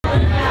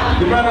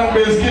The man on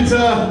bass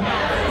guitar,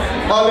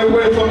 all the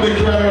way from the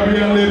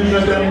Caribbean, ladies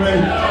and gentlemen.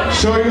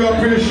 Show you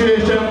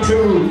appreciation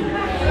to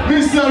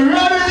Mr.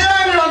 Roddy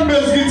Henry on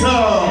bass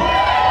guitar.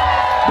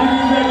 This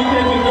is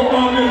dedicated to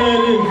all the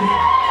ladies.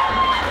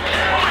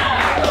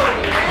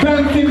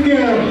 Dancing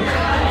girls.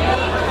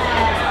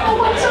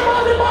 What's up,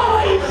 all the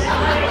boys?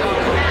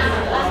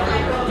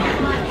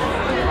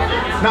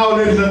 Now,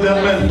 ladies and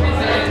gentlemen,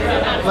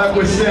 like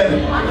we said,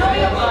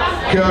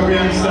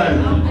 Caribbean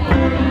style.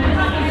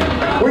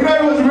 We know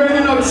it was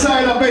raining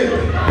outside a bit.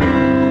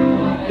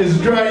 It's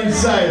dry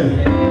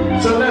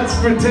inside. So let's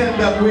pretend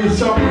that we're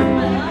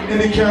somewhere in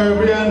the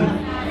Caribbean,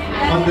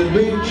 on the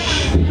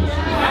beach,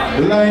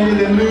 lying in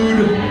the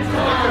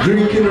nude,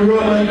 drinking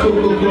rum and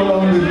Coca-Cola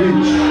on the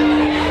beach.